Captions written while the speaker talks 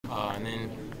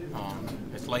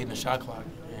late in the shot clock,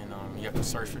 and you have to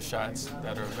search for shots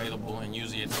that are available, and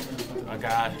usually it's a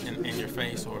guy in your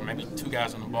face or maybe two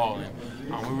guys on the ball.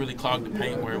 And we really clogged the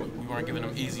paint where we weren't giving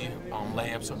them easy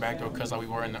layups or backdoor cuts like we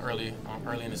were in the early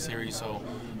in the series. So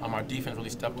our defense really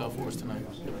stepped up for us tonight.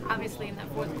 Obviously, in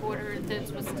that fourth quarter,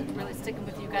 this was really sticking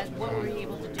with you guys. What were you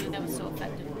able to do that was so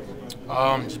effective?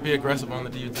 Just be aggressive on the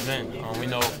defensive end. We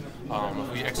know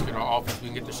if we execute our offense, we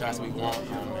can get the shots we want.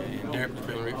 And Derek was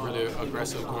being really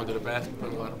aggressive going to the basket,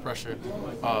 putting a lot of pressure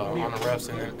on the refs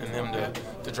and them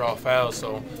to draw fouls.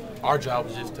 So our job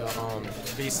was just to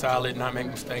be solid, not make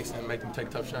mistakes, and make them take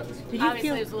tough shots. Obviously,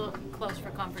 it was a little close for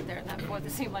comfort there in that fourth.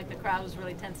 It seemed like the crowd was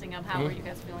really tensing up. How were you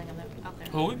guys feeling out there?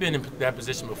 Well, we've been in that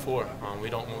position before. We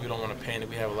don't want to panic.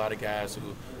 We have a lot of guys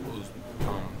who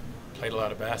played a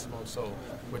lot of basketball. So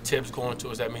with Tibbs going to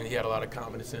us, that means he had a lot of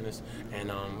confidence in us,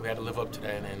 and we had to live up to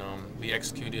that. And we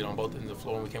executed on both ends of the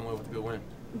floor, and we came away with a good win.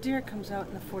 Derek comes out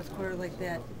in the fourth quarter like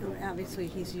that. Obviously,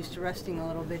 he's used to resting a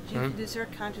little bit. Is there a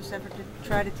conscious effort to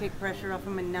try to take pressure off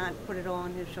him and not put it all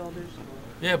on his shoulders?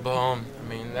 Yeah, but I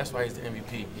mean, that's why he's the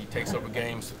MVP. He takes over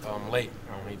games late.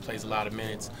 He plays a lot of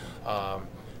minutes.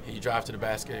 He drives to the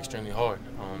basket extremely hard.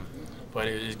 But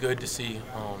it's good to see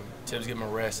Tibbs give him a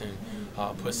rest and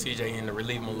put CJ in to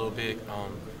relieve him a little bit.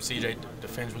 CJ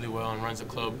defends really well and runs the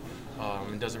club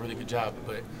and does a really good job.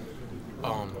 But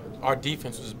our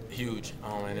defense was huge,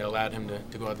 and it allowed him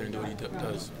to go out there and do what he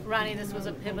does. Ronnie, this was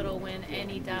a pivotal win.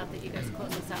 Any doubt that you guys close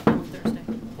this out on Thursday?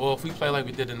 Well, if we play like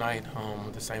we did tonight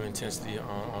with the same intensity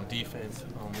on defense,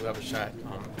 we'll have a shot.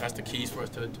 That's the keys for us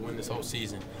to win this whole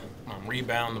season.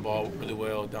 Rebound the ball really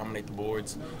well, dominate the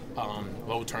boards,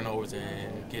 low turnovers,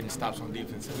 and getting stops on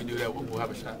defense. If we do that, we'll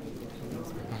have a shot.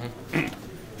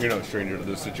 You're no stranger to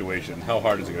this situation. How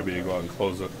hard is it going to be to go out and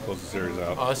close the series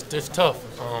out? It's tough.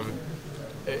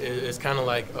 It's kind of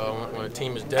like when a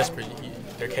team is desperate,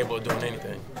 they're capable of doing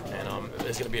anything. And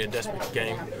it's going to be a desperate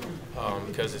game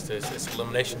because it's an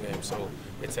elimination game. So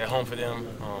it's at home for them.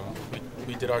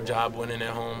 We did our job winning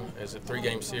at home. It's a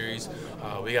 3-game series.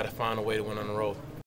 We got to find a way to win on the road.